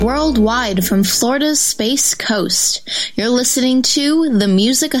Worldwide from Florida's Space Coast, you're listening to The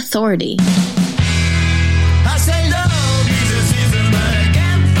Music Authority. I say love is a season, but I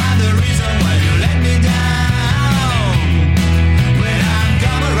can't find the reason why you let me down. When I'm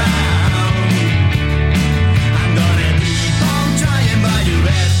come around, I'm gonna keep on trying by your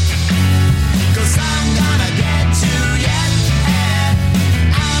bed, 'cause I'm gonna get you yet.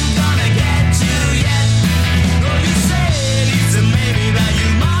 I'm gonna get you yet. Oh, you said it's a maybe, but you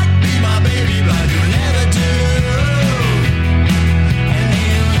might be my baby, but you never do. And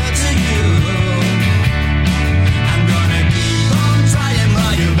he'll let to you. I'm gonna keep on trying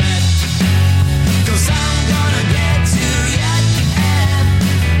by your bed, 'cause I'm gonna get you yet.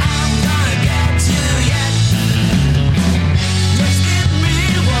 I'm gonna get you yet. Just give me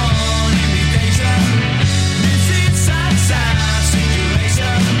one invitation. This is such a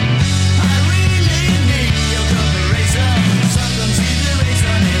situation. I really need your cooperation. Some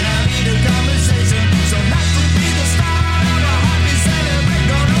consideration, and I need a conversation. So that could be the start of a happy celebration.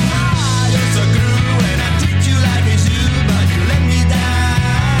 Don't know why you're so cruel, and I treat you like it's you, but you let me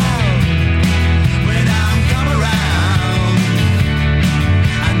down. When I'm come around,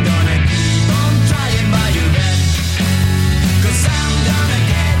 I'm gonna keep on trying by your bed, 'cause I'm gonna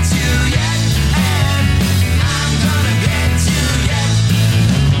get you yet. I'm gonna get you yet.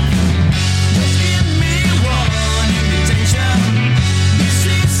 Just give me one invitation. This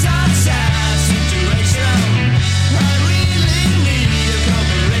is such a situation. I really need a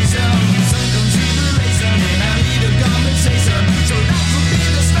cooperation, some consideration, and I need a conversation. So that could be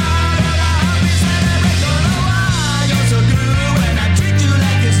the start of a happy celebration. Don't know why you're so cruel, and I treat you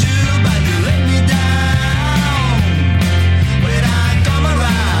like it's you, but you let me down. When I come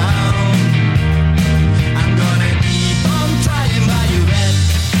around, I'm gonna keep on trying by your bed,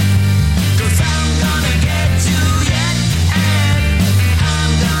 'cause I'm gonna get you yet.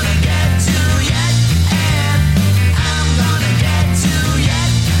 I'm gonna get you yet. I'm gonna get you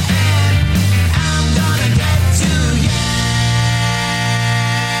yet. I'm gonna get you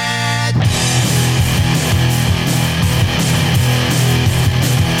yet.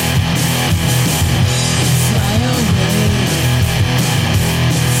 Fly away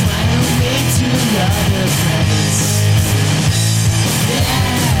to another place. Yeah.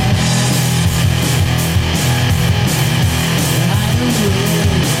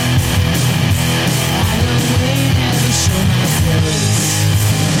 Hide away, never show my face.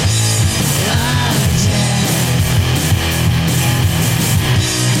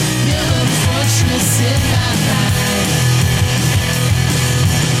 Build a fortress in my mind.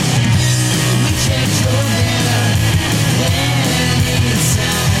 We can't go there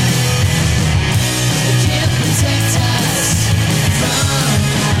anytime. They can't protect us from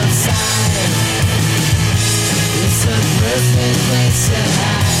outside. It's a perfect place to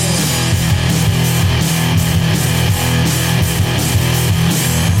hide.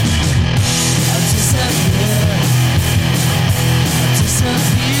 I'll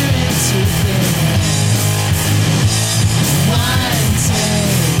disappear into thin air. One day,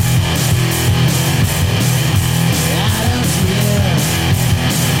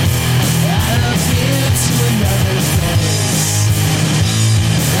 out of here to another place.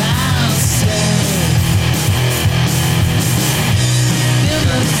 I'll stay. Build a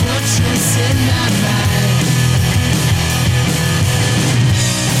fortress in my mind.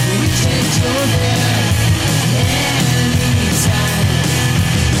 We can't go there anytime.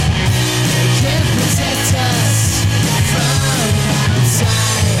 They can't protect us from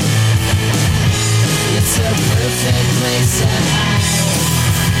outside. It's a perfect place to hide.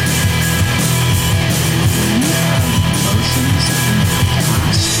 Emotions in the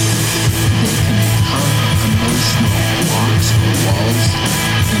past, they can become emotional blocks or walls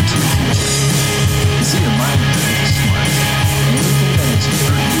into the future. You see, your mind is very smart. Anything that has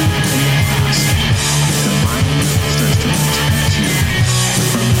hurt you in the past, the mind starts to protect you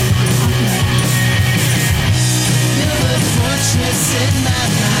from happening. Build a fortress in my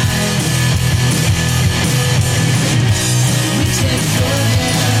mind. We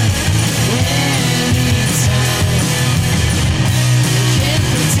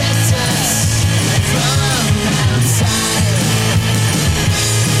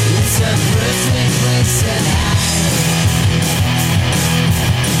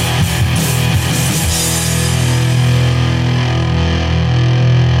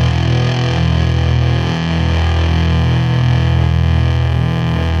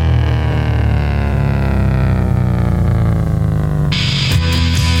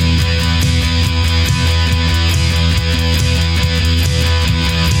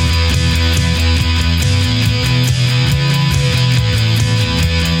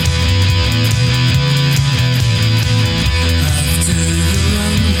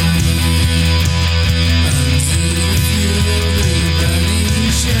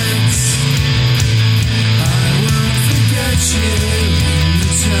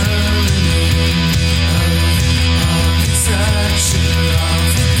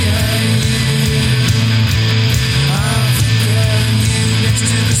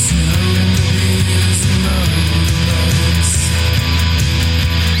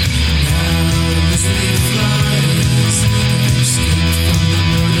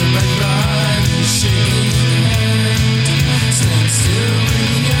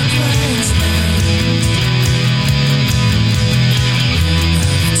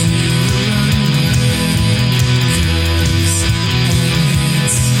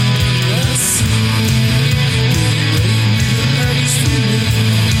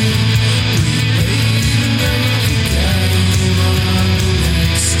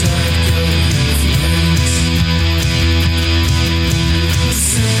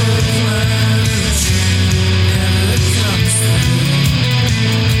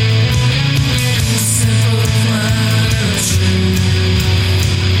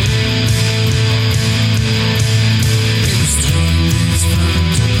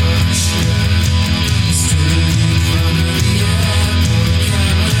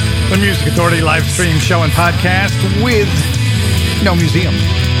free live stream show and podcast with no museum.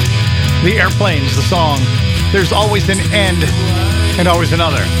 The Airplanes, the song, There's Always an End and Always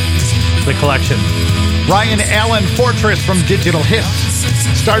Another, the collection. Ryan Allen Fortress from Digital Hiss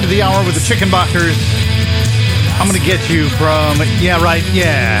started the hour with the Chickenbachers. I'm going to get you from,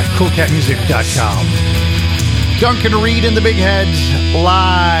 coolcatmusic.com. Duncan Reed and the Big Heads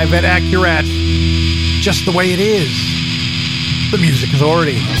live at Accurat. Just the way it is. The Music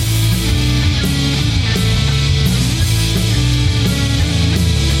Authority.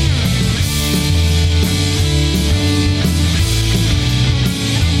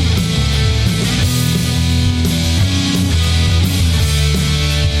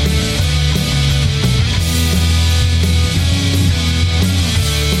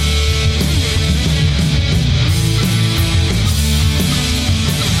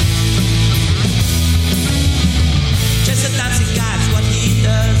 Just a dancing guy's what he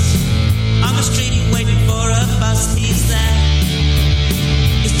does.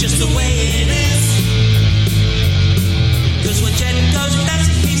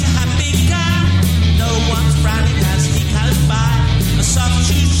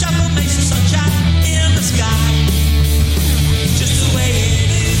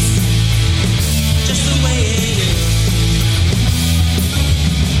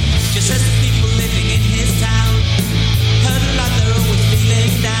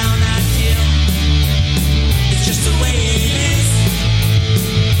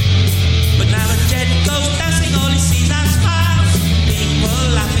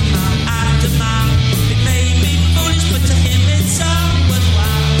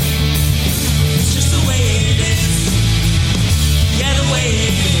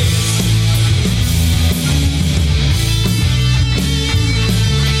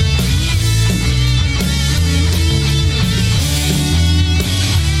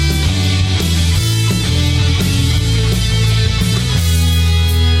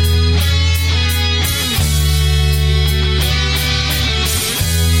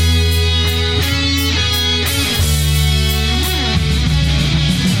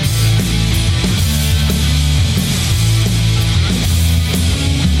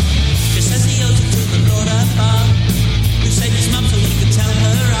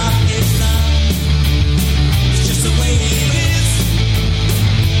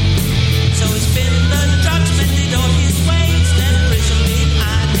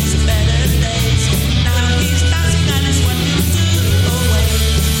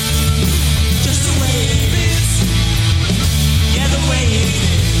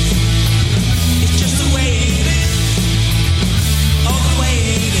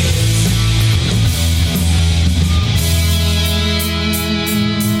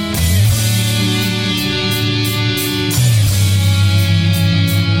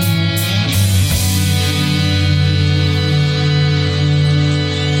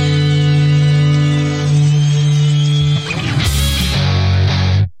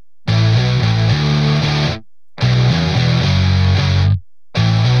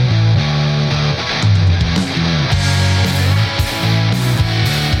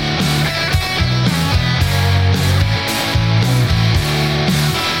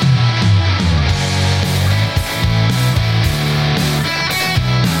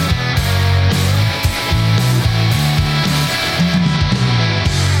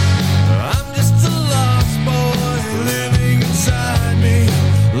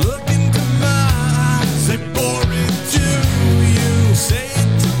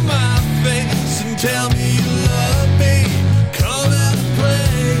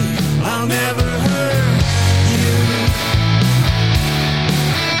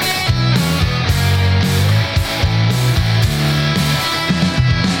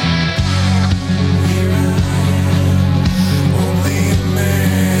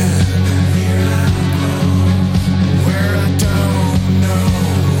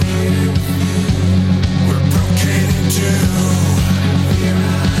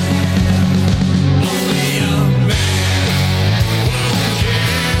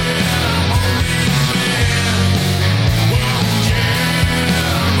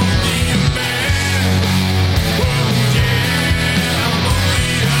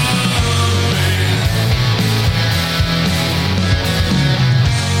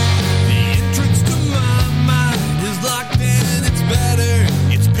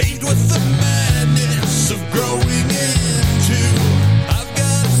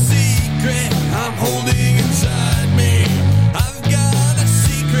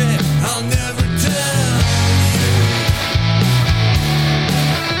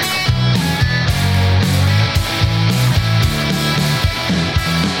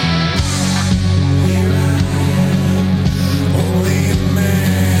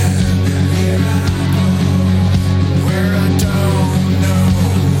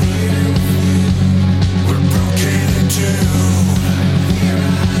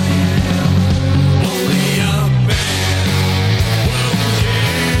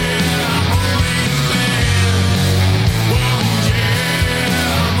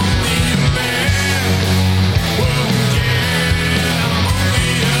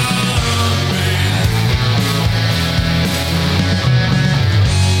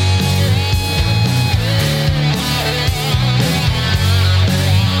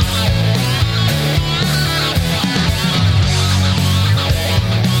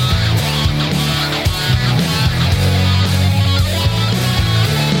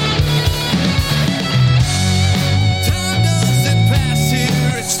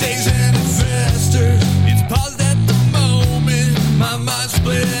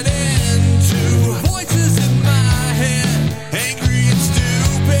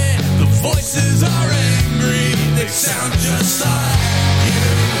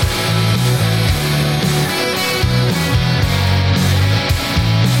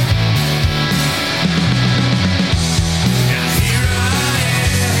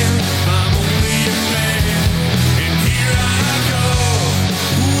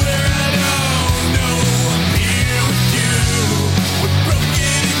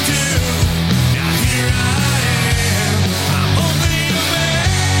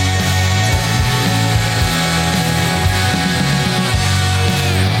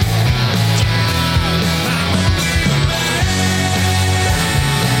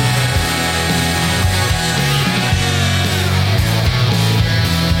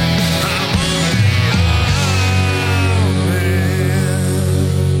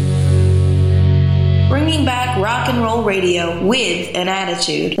 and roll radio with an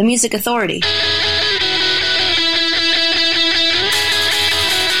attitude. The Music Authority.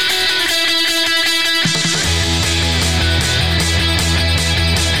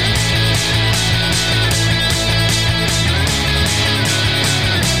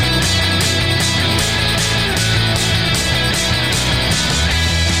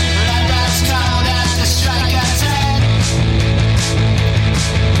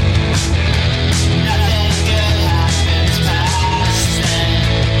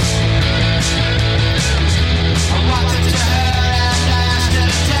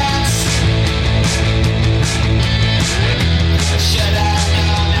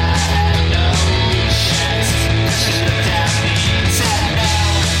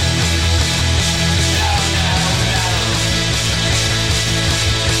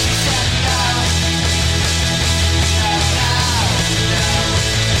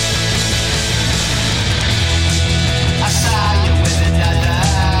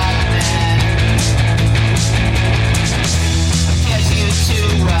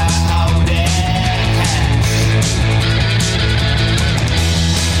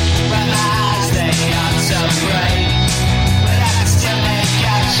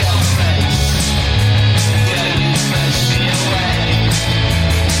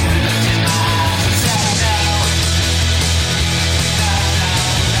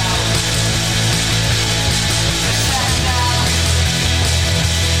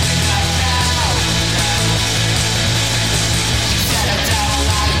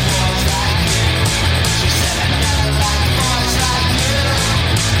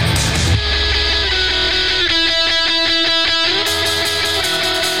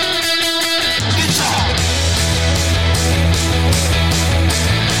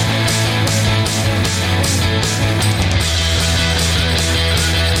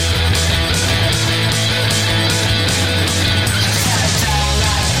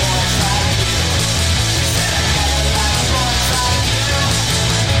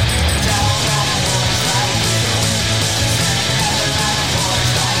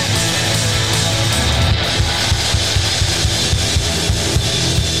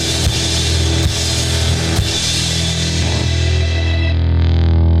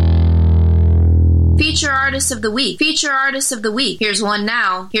 Feature Artist of the Week. Feature Artist of the Week. Here's one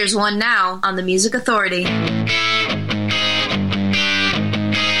now. Here's one now on the Music Authority. Yeah.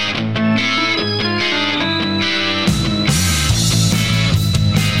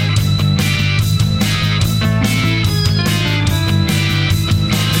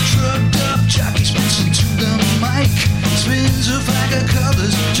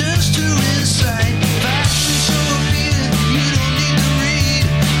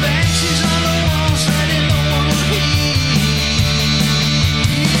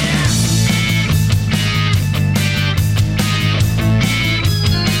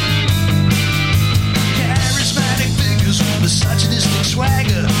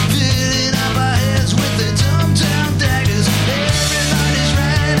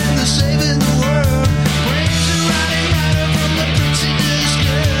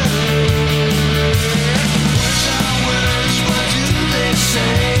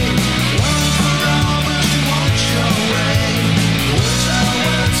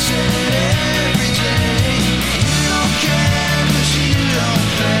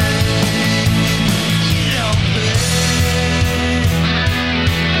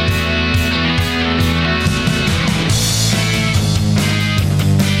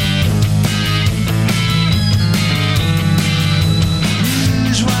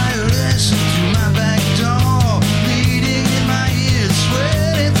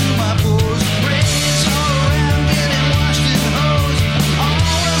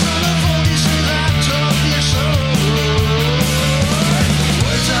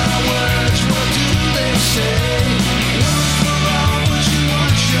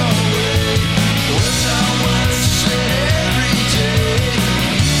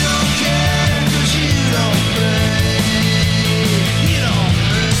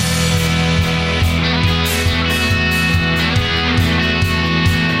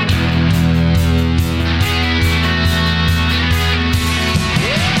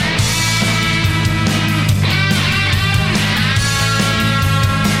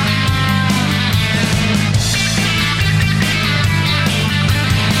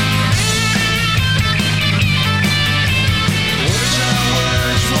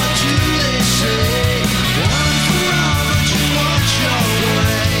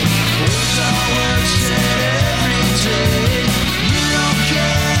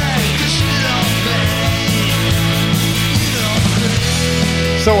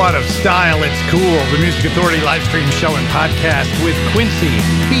 So out of style, it's cool. The Music Authority live stream show and podcast with Quincy,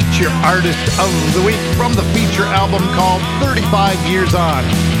 feature artist of the week from the feature album called 35 Years On.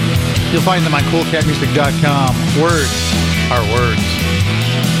 You'll find them on coolcatmusic.com. Words are words.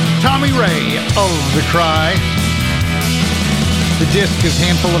 Tommy Ray of The Cry. The disc is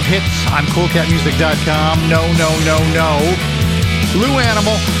Handful of Hits on coolcatmusic.com. No. Blue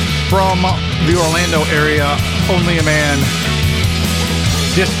Animal from the Orlando area. Only a Man.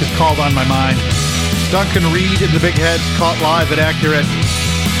 Disc is called On My Mind. Duncan Reed and the Big Heads caught live at Accurate.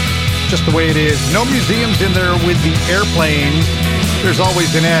 Just the way it is. No museums in there with the Airplanes. There's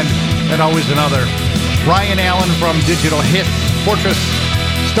always an end and always another. Ryan Allen from Digital Hits. Fortress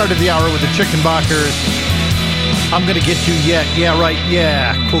started the hour with the Chickenbockers. I'm Gonna Get You Yet. Yeah, right,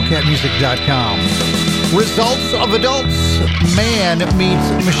 yeah. coolcatmusic.com. Results of Adults. Man Meets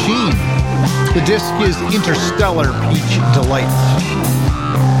Machine. The disc is Interstellar Peach Delight.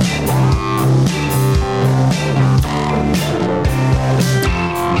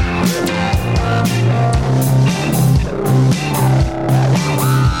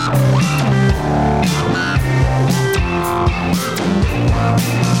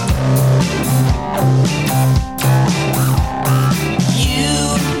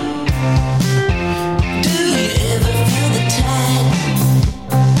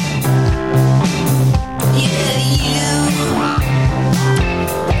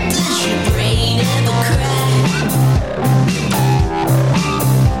 Does your brain ever crack?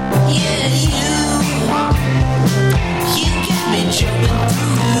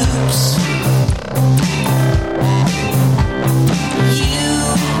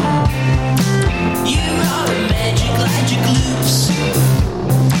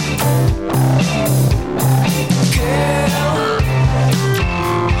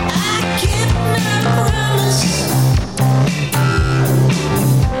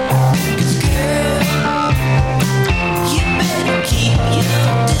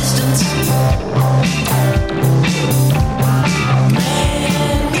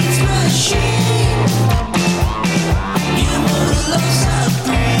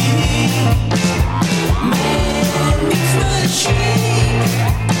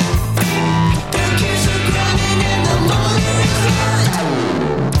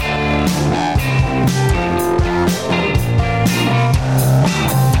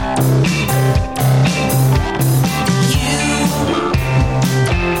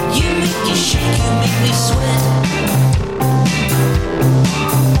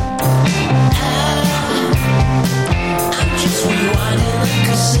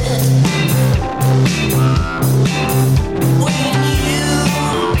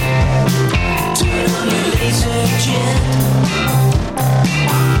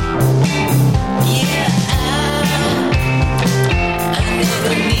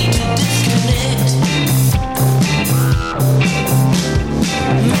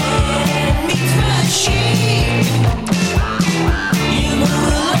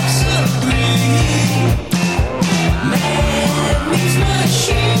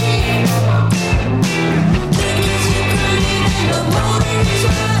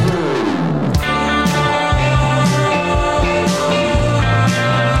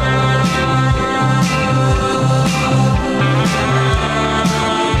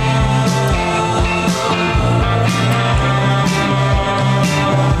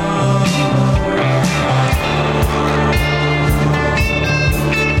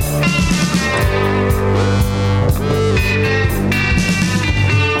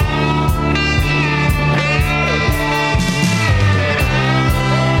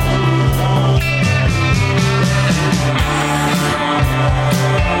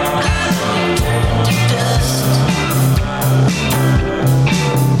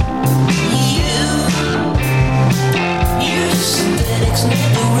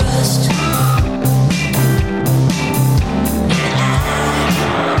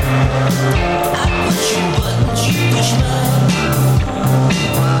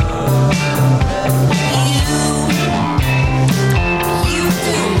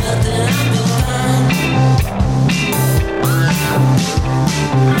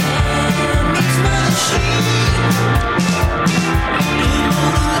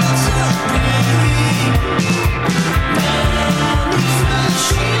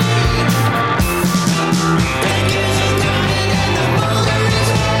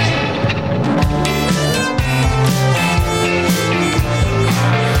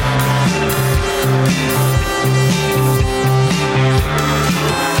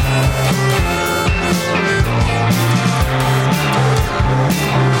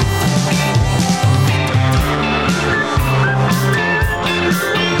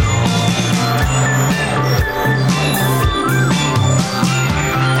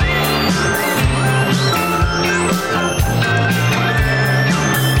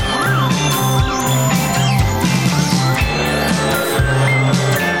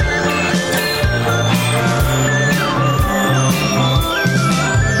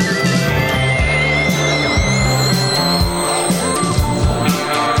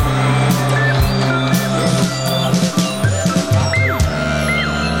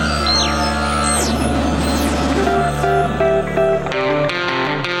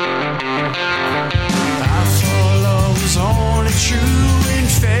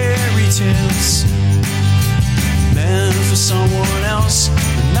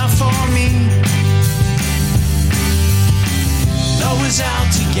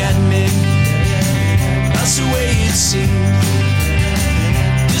 get me. That's the way it seemed.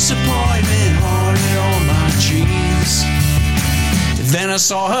 Disappointment haunted all my dreams. Then I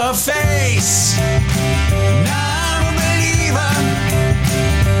saw her face. Now I'm a believer.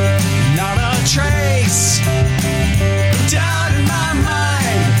 Not a trace of doubt in my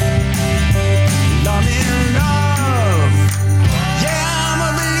mind. I'm in love. Yeah, I'm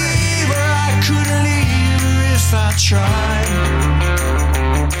a believer. I couldn't leave her if I tried.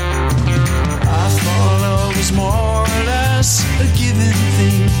 I thought love was more or less a given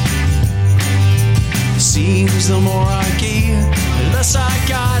thing. Seems the more I gave, the less I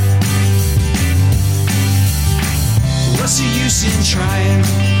got. What's the use in trying?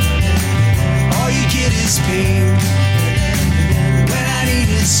 All you get is pain. When I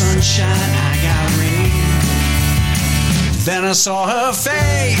needed sunshine, I got rain. Then I saw her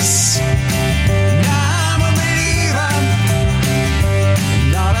face. Now I'm a believer.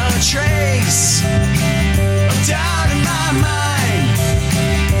 Not a trace of doubt in my mind.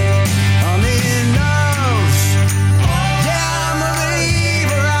 I'm in love. Yeah, I'm a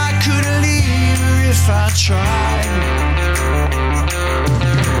believer. I couldn't leave her if I tried.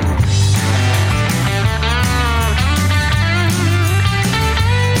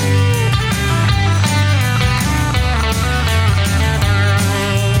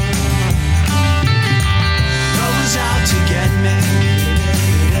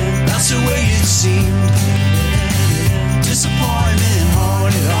 The way it seemed. Disappointment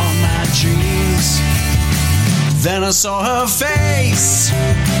haunted all my dreams. Then I saw her face.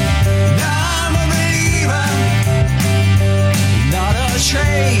 Now I'm a believer. Not a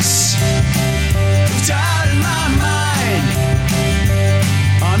trace of doubt in my mind.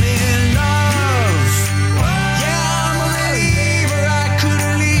 I'm in love. Yeah, I'm a believer. I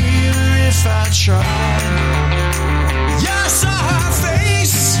couldn't leave her if I tried. Yeah, I saw her face.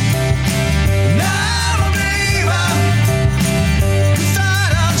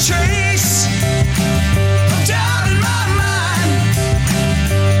 Trace of doubt in my mind.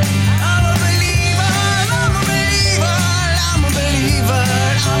 I'm a believer, I'm a believer, I'm a believer,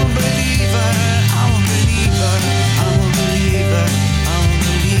 I'm a believer, I'm a believer, I'm a believer, I'm a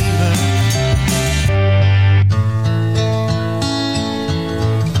believer.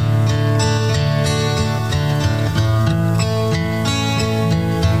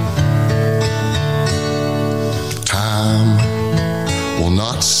 Time will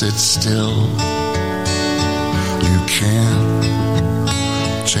not sit still. You can't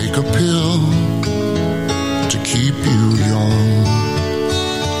take a pill to keep you young,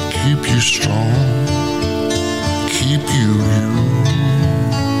 keep you strong, keep you you.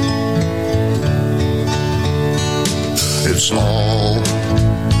 It's all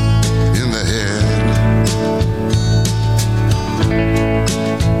in the head.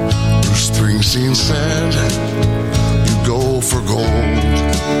 Bruce Springsteen said, go for gold,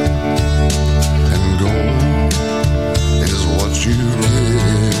 and gold is what you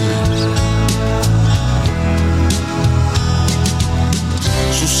get.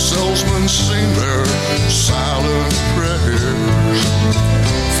 So salesmen sing their silent prayers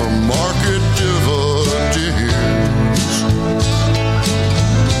for market dividends.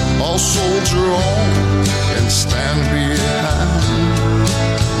 I'll soldier on and stand behind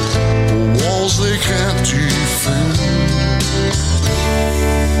walls they can't defend.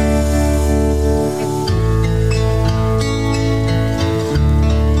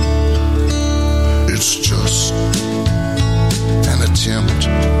 It's just an attempt,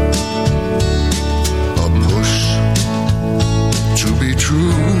 a push to be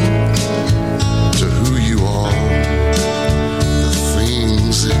true to who you are, the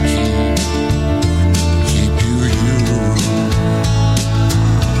things that keep you you.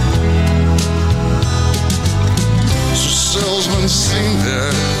 So salesmen sing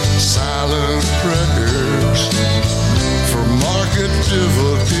their silent prayers for market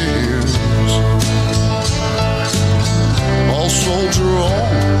dividends. I'll soldier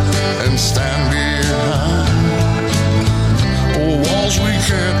on and stand behind walls we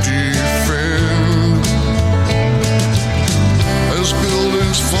can't defend. As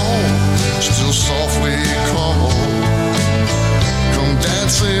buildings fall, still softly call, come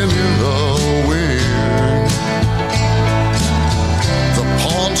dancing in the wind. The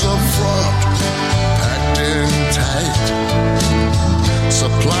pawns up front, packed in tight,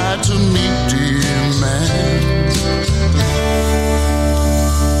 supplied to meet demand.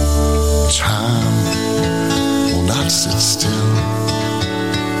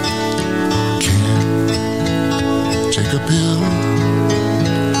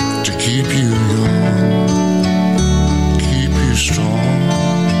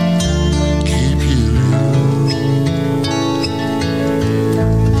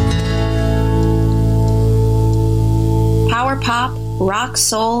 pop, rock,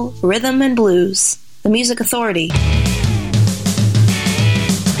 soul, rhythm, and blues. The Music Authority.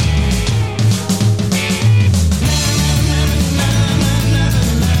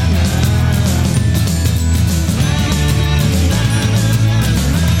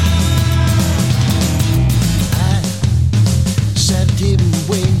 Sat giving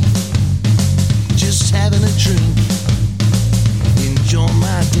away, just having a drink, enjoy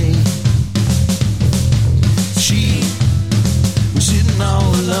my day. She was sitting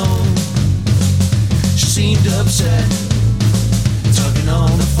all alone. She seemed upset, talking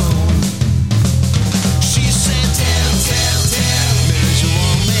on the phone. She said, tell me that you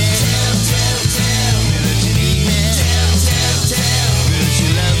want me. Tell me that you need me. Tell me that you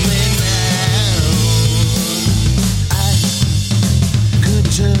love me now. I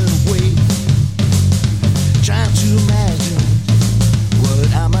couldn't turn away, trying to imagine what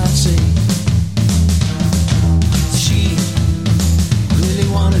I might say. She really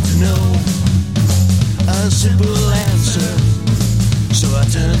wanted to know a simple answer, so I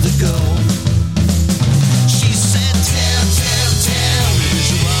turned to go. She said, tell me that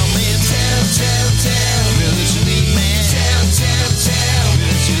you want me. Tell me that you need me. Tell me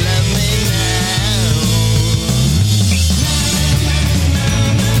that you love me now. She said, tell me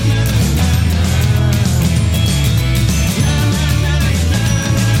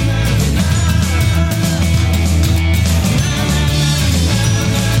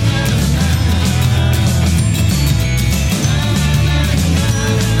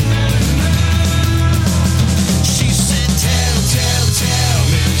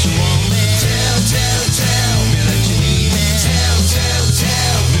that you want me. Tell me that you need me. Tell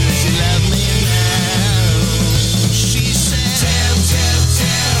me that you love me now. She said, tell me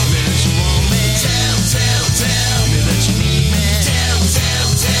that you want me. Tell me that you need me. Tell me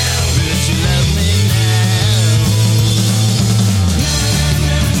that you love me now.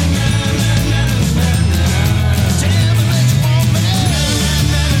 Tell me that you want me.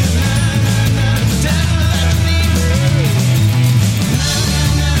 Tell me that you need me.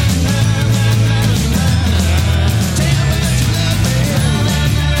 Tell me that you love me.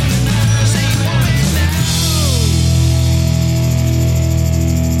 Say you want me now.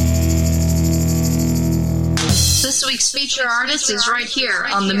 This week's feature artist is right here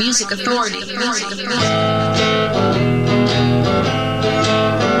on The Music Authority. Well,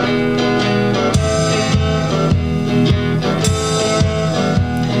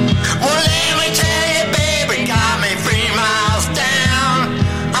 let me tell you, baby, got me 3 miles down.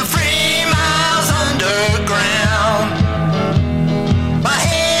 I'm 3 miles underground. My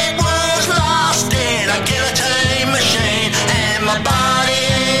head was lost in a guillotine machine, and my body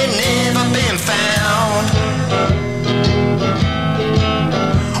ain't never been found.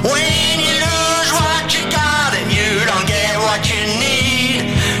 When you lose what you got and you don't get what you need,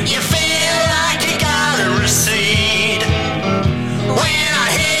 you feel like you gotta recede. When I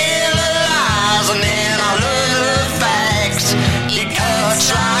hear the lies and then I learn the facts, it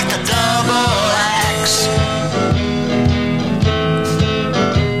cuts like a double axe.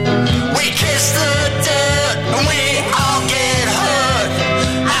 We kiss the dirt and we all get hurt.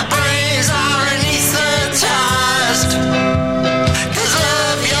 Our brains are anesthetized. 'Cause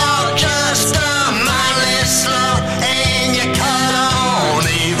love, you're just a mindless slut, and you cut on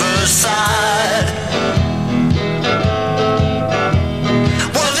either side.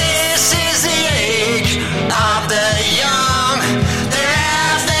 Well, this is the age of the young. They're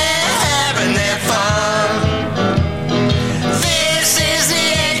out there having their fun. This is the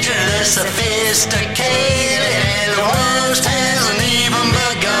age of the sophisticated, and the worst hasn't even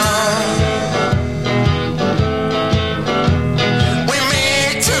begun. We're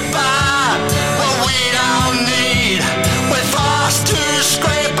made to buy what we don't need. We're forced to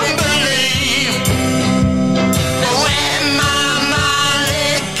scrape and believe. But when my mind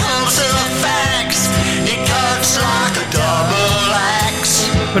it comes to the facts, it cuts like a double axe.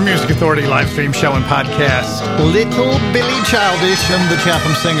 The Music Authority live stream show and podcast. Little Billy Childish and the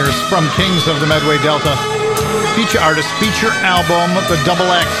Chatham Singers from Kings of the Medway Delta. Feature artist, feature album, The Double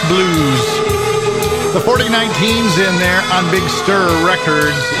Axe Blues. The 4019's in there on Big Stir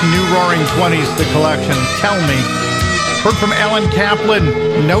Records. New Roaring 20s, the collection. Tell Me. Heard from Alan Kaplan.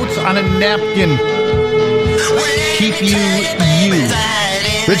 Notes on a Napkin. Keep You.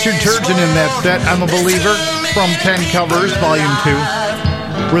 Richard Turgeon in that set. I'm a Believer from 10 Covers, Volume 2.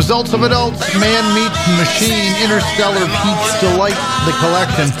 Results of Adults, Man Meets Machine, Interstellar Peach Delight, the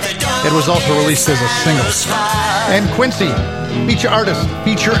collection. It was also released as a single. And Quincy, feature artist,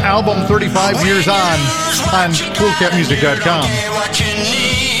 feature album 35 years on coolcatmusic.com.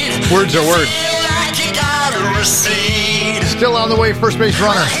 Words are words. to recede. Still on the way, first base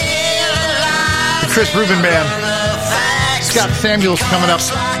runner. The Chris Rubin Band. Scott Samuels coming up.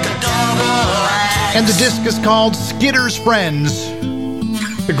 And the disc is called Skitter's Friends.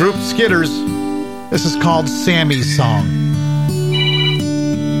 The group Skitters. This is called Sammy's Song.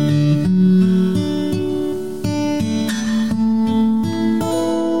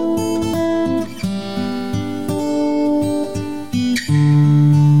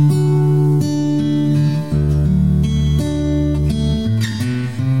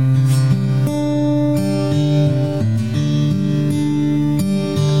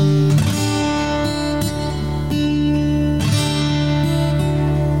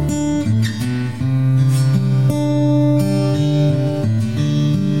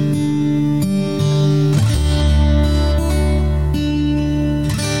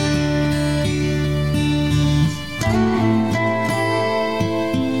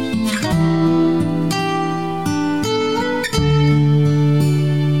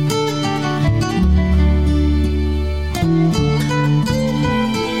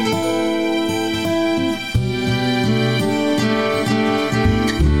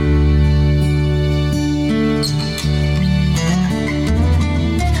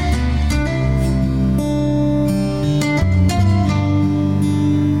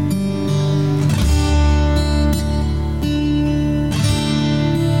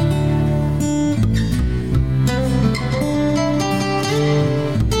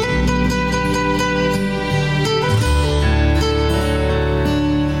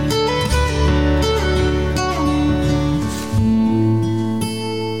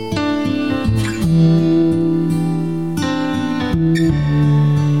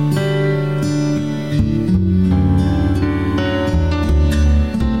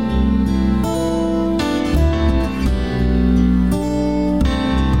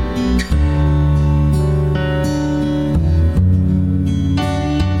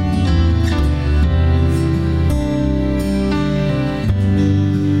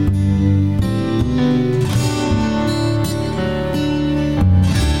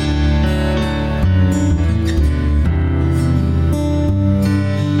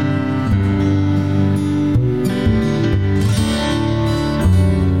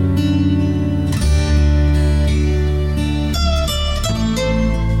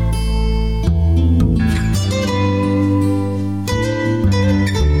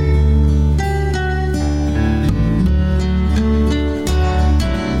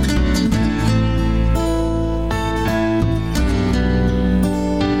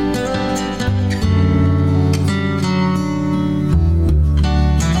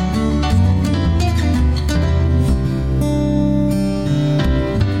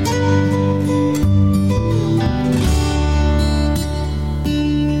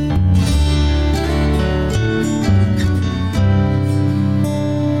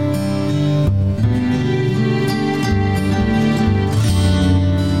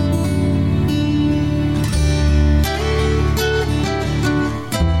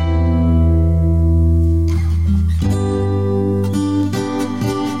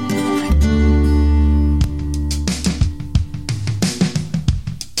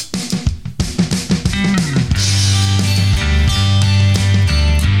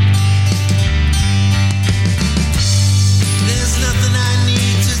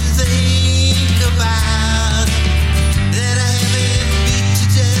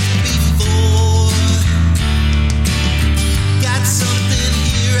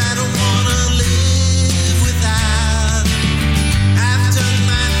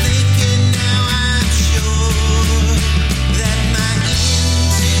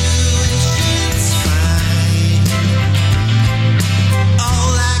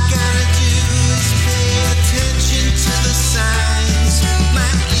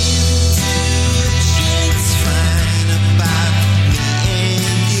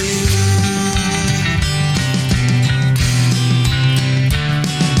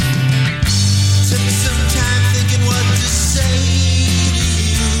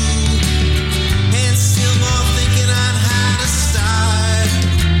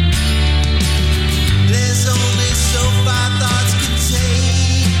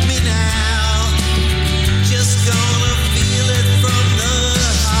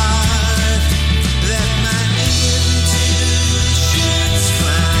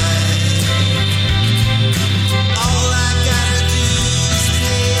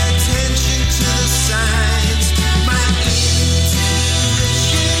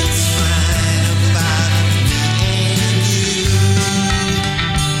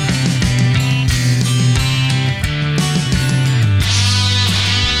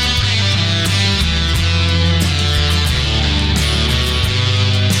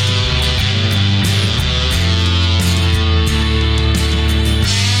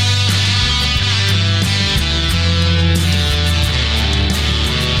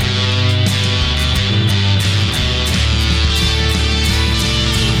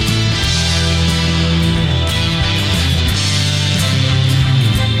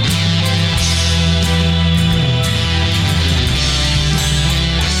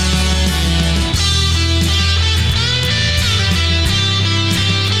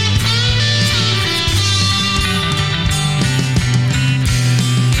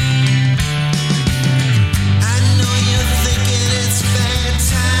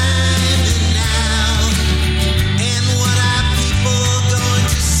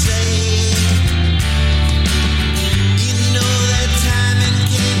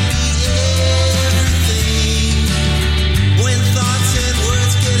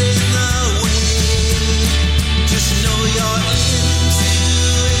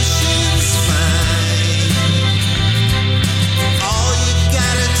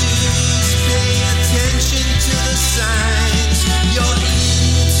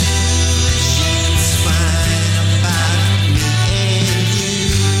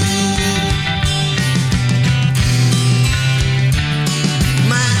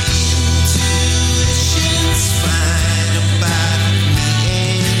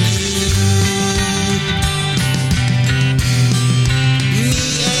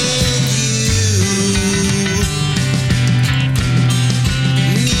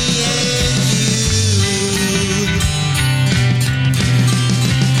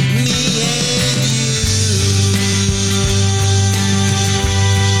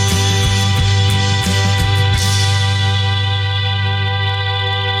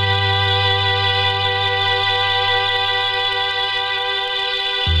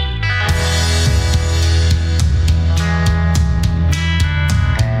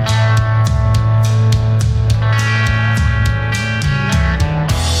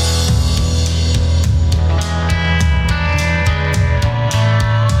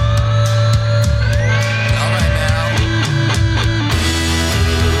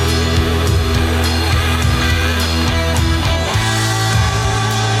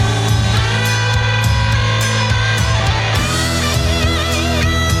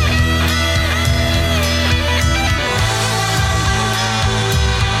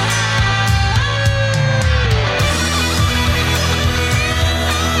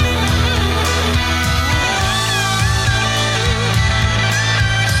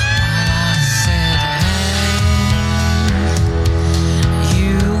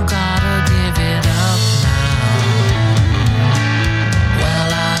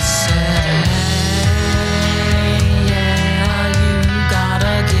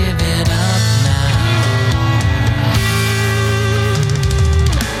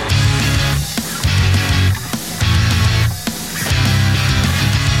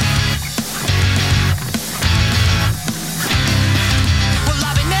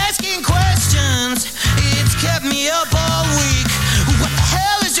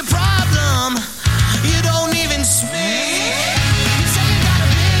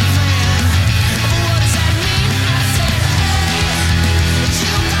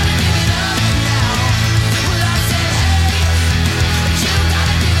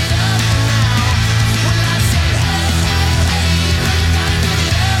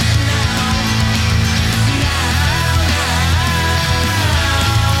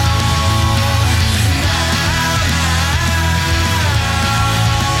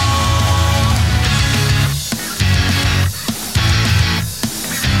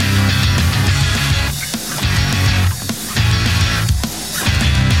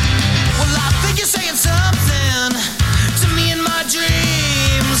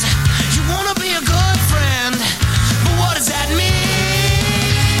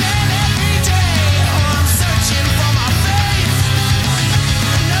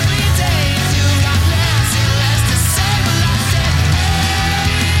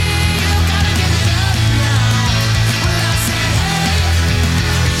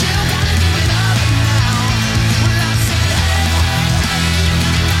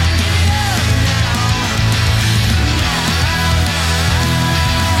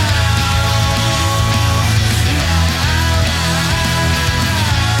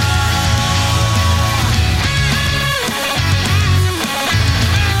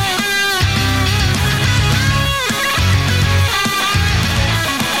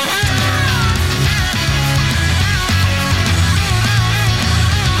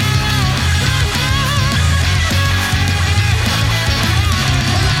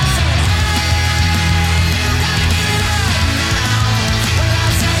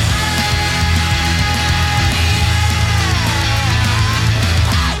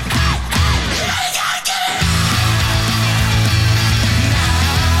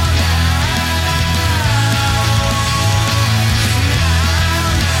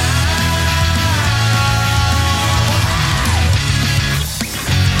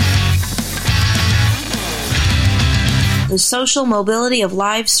 social mobility of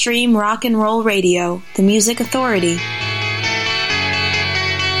live stream rock and roll radio, the Music Authority.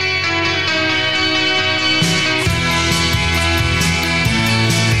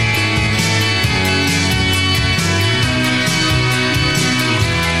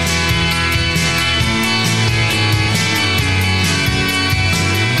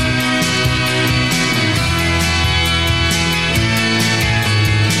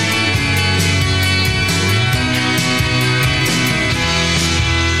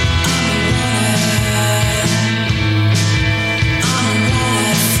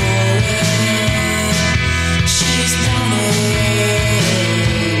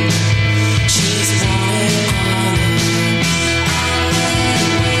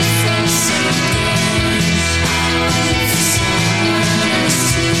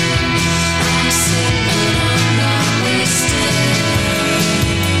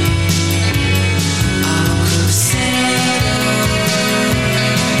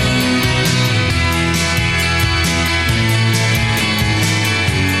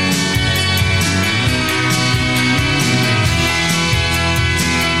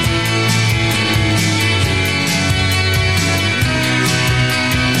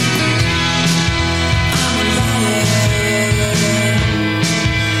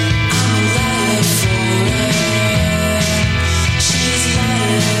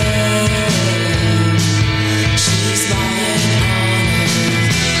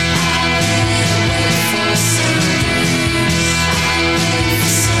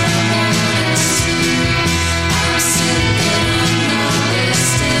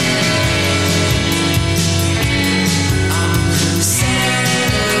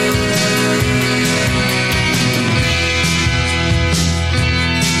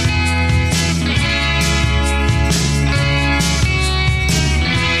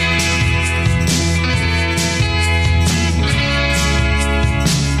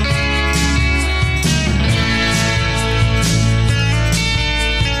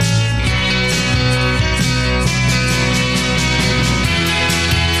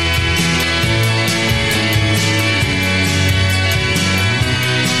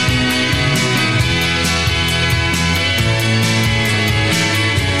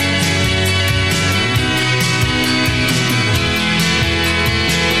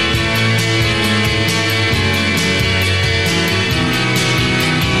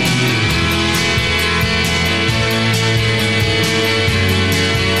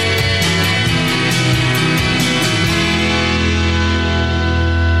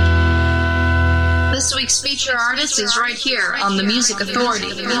 Feature artist is right here on the Music Authority.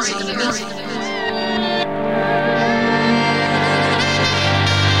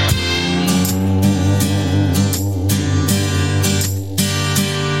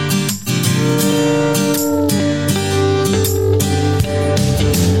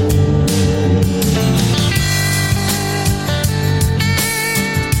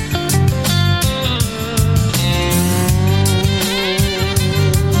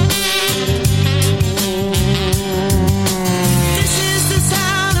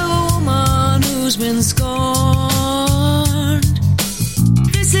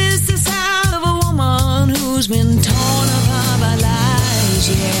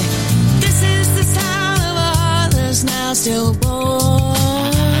 Still born.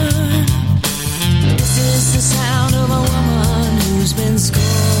 This is the sound of a woman who's been scorned.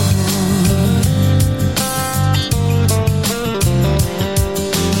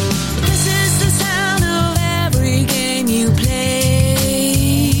 This is the sound of every game you played.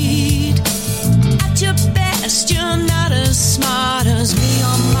 At your best, you're not as smart as me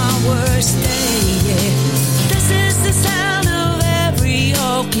on my worst day. Yeah. This is the sound of every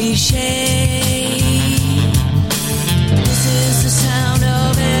old cliche. This is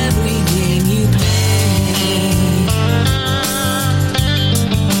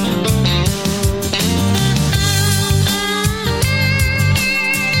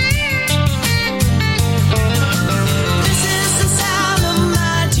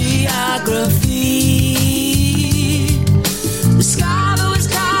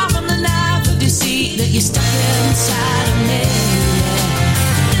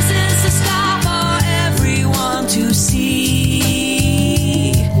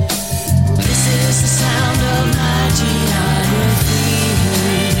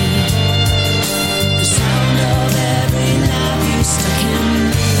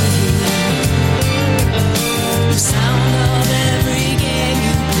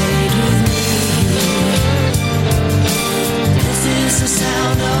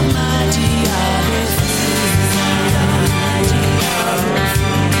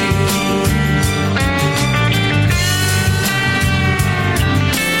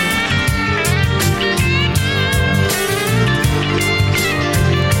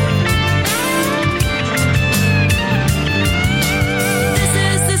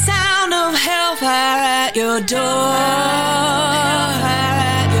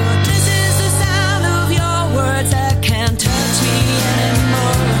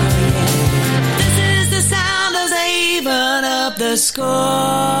the score.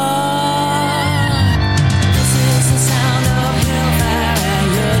 This is the sound of hellfire at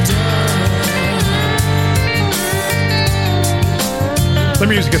your door. The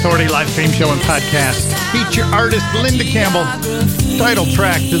Music Authority live stream show and podcast. Feature artist Linda Campbell. Title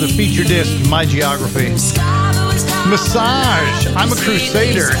track to the feature disc, My Geography. Massage, I'm a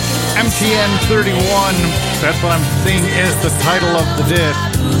Crusader. MTN 31. That's what I'm seeing is the title of the disc.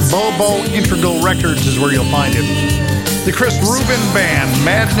 Bobo Integral Records is where you'll find it. The Chris Rubin Band,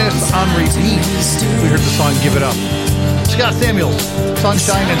 Madness on Repeat. We heard the song Give It Up. Scott Samuels,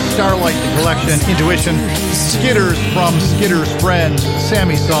 Sunshine and Starlight, the collection. Intuition, Skitters from Skitters Friends,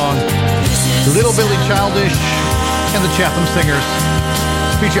 Sammy's song. Little Billy Childish and the Chatham Singers.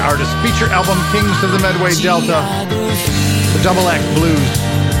 Feature artist, feature album Kings of the Medway Delta, the Double Act Blues.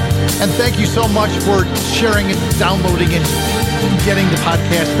 And thank you so much for sharing it, downloading it, getting the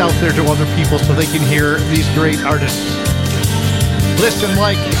podcast out there to other people so they can hear these great artists. Listen,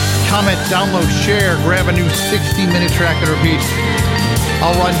 like, comment, download, share, grab a new 60-minute track and repeat.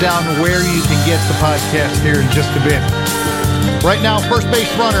 I'll run down where you can get the podcast here in just a bit. Right now, First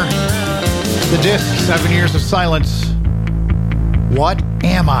Base Runner, the disc, 7 Years of Silence. What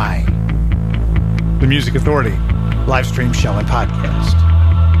am I? The Music Authority live stream show and podcast.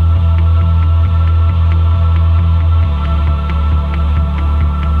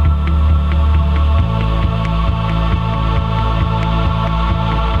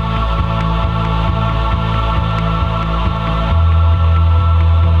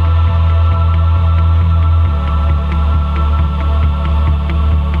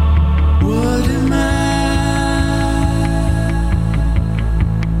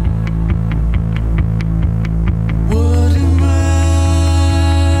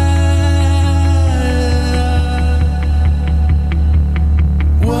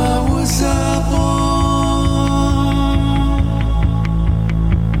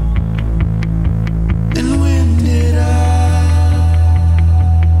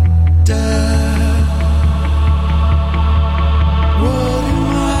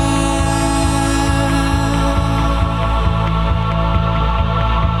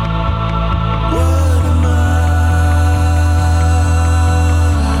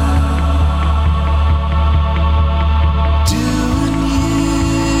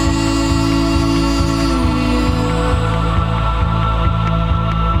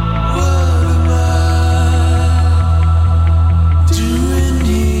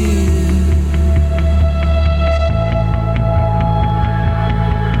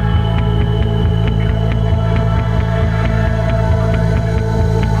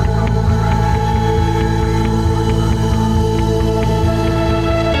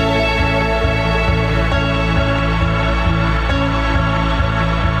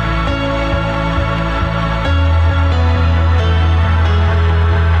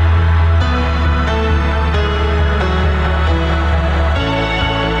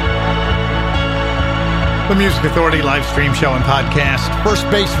 The Music Authority live stream show and podcast. First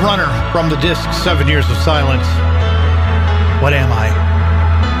Base Runner from the disc 7 Years of Silence. What am I?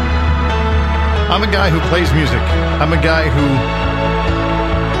 I'm a guy who plays music. I'm a guy who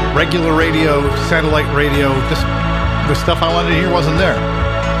regular radio, satellite radio, just the stuff I wanted to hear wasn't there.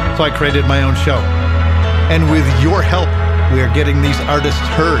 So I created my own show. And with your help, we are getting these artists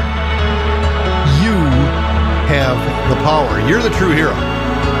heard. You have the power. You're the true hero.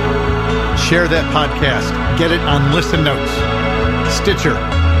 Share that podcast. Get it on Listen Notes, Stitcher,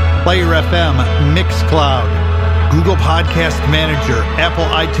 Player FM, Mixcloud, Google Podcast Manager, Apple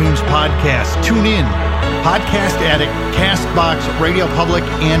iTunes Podcast, TuneIn, Podcast Addict, CastBox, Radio Public,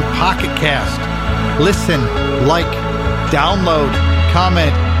 and Pocket Cast. Listen, like, download,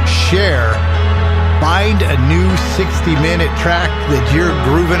 comment, share. Find a new 60-minute track that you're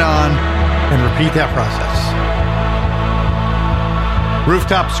grooving on and repeat that process.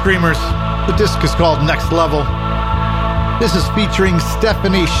 Rooftop Screamers. The disc is called Next Level. This is featuring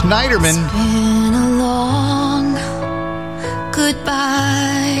Stephanie Schneiderman. It's been a long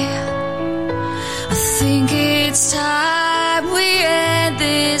goodbye. I think it's time we end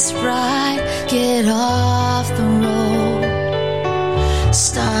this ride. Get off the road.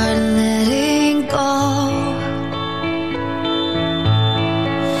 Start letting go.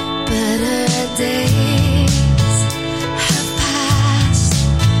 Better days have passed.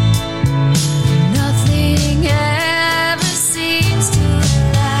 Nothing ever seems to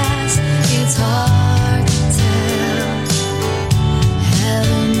last. It's hard to tell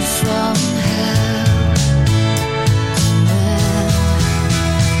heaven from hell. Well,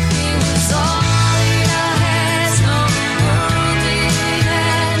 it was all in our heads, no world in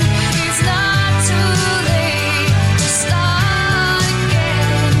end.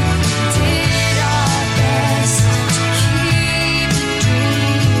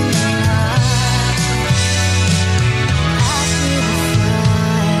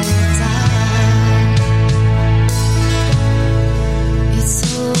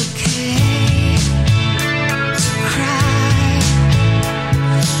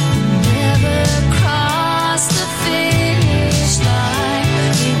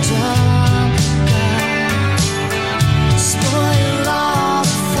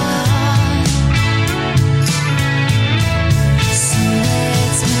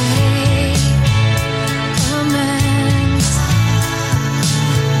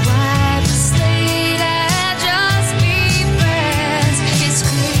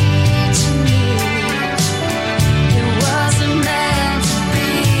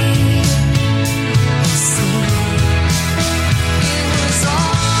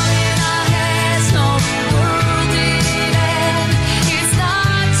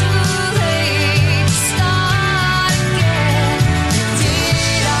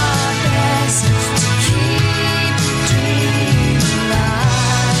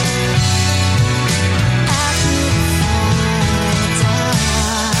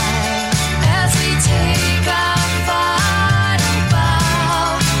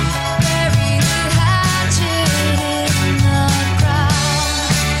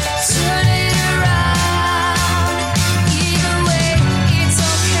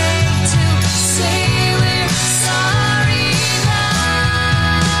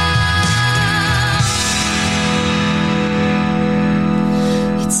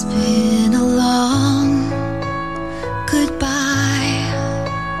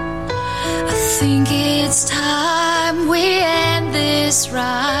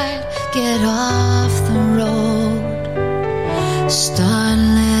 ride, get off the road, start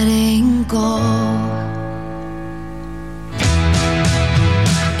letting go.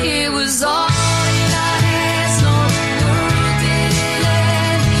 It was all in our hands, no world didn't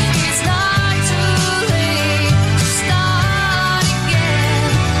end. It's not too late to start again.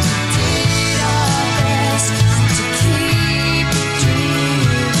 We did our best to keep the dream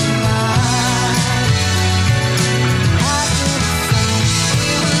alive. After the fight,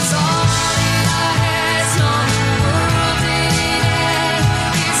 it was all in our hands, no world didn't end.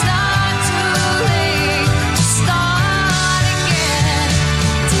 It's not too late to start again.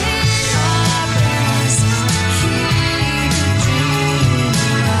 Did our best to keep the dream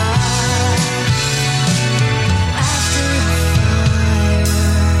alive. After the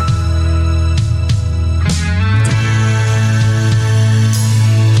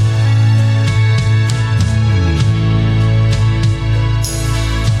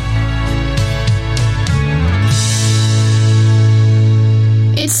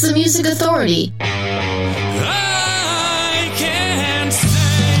It's the Music Authority. I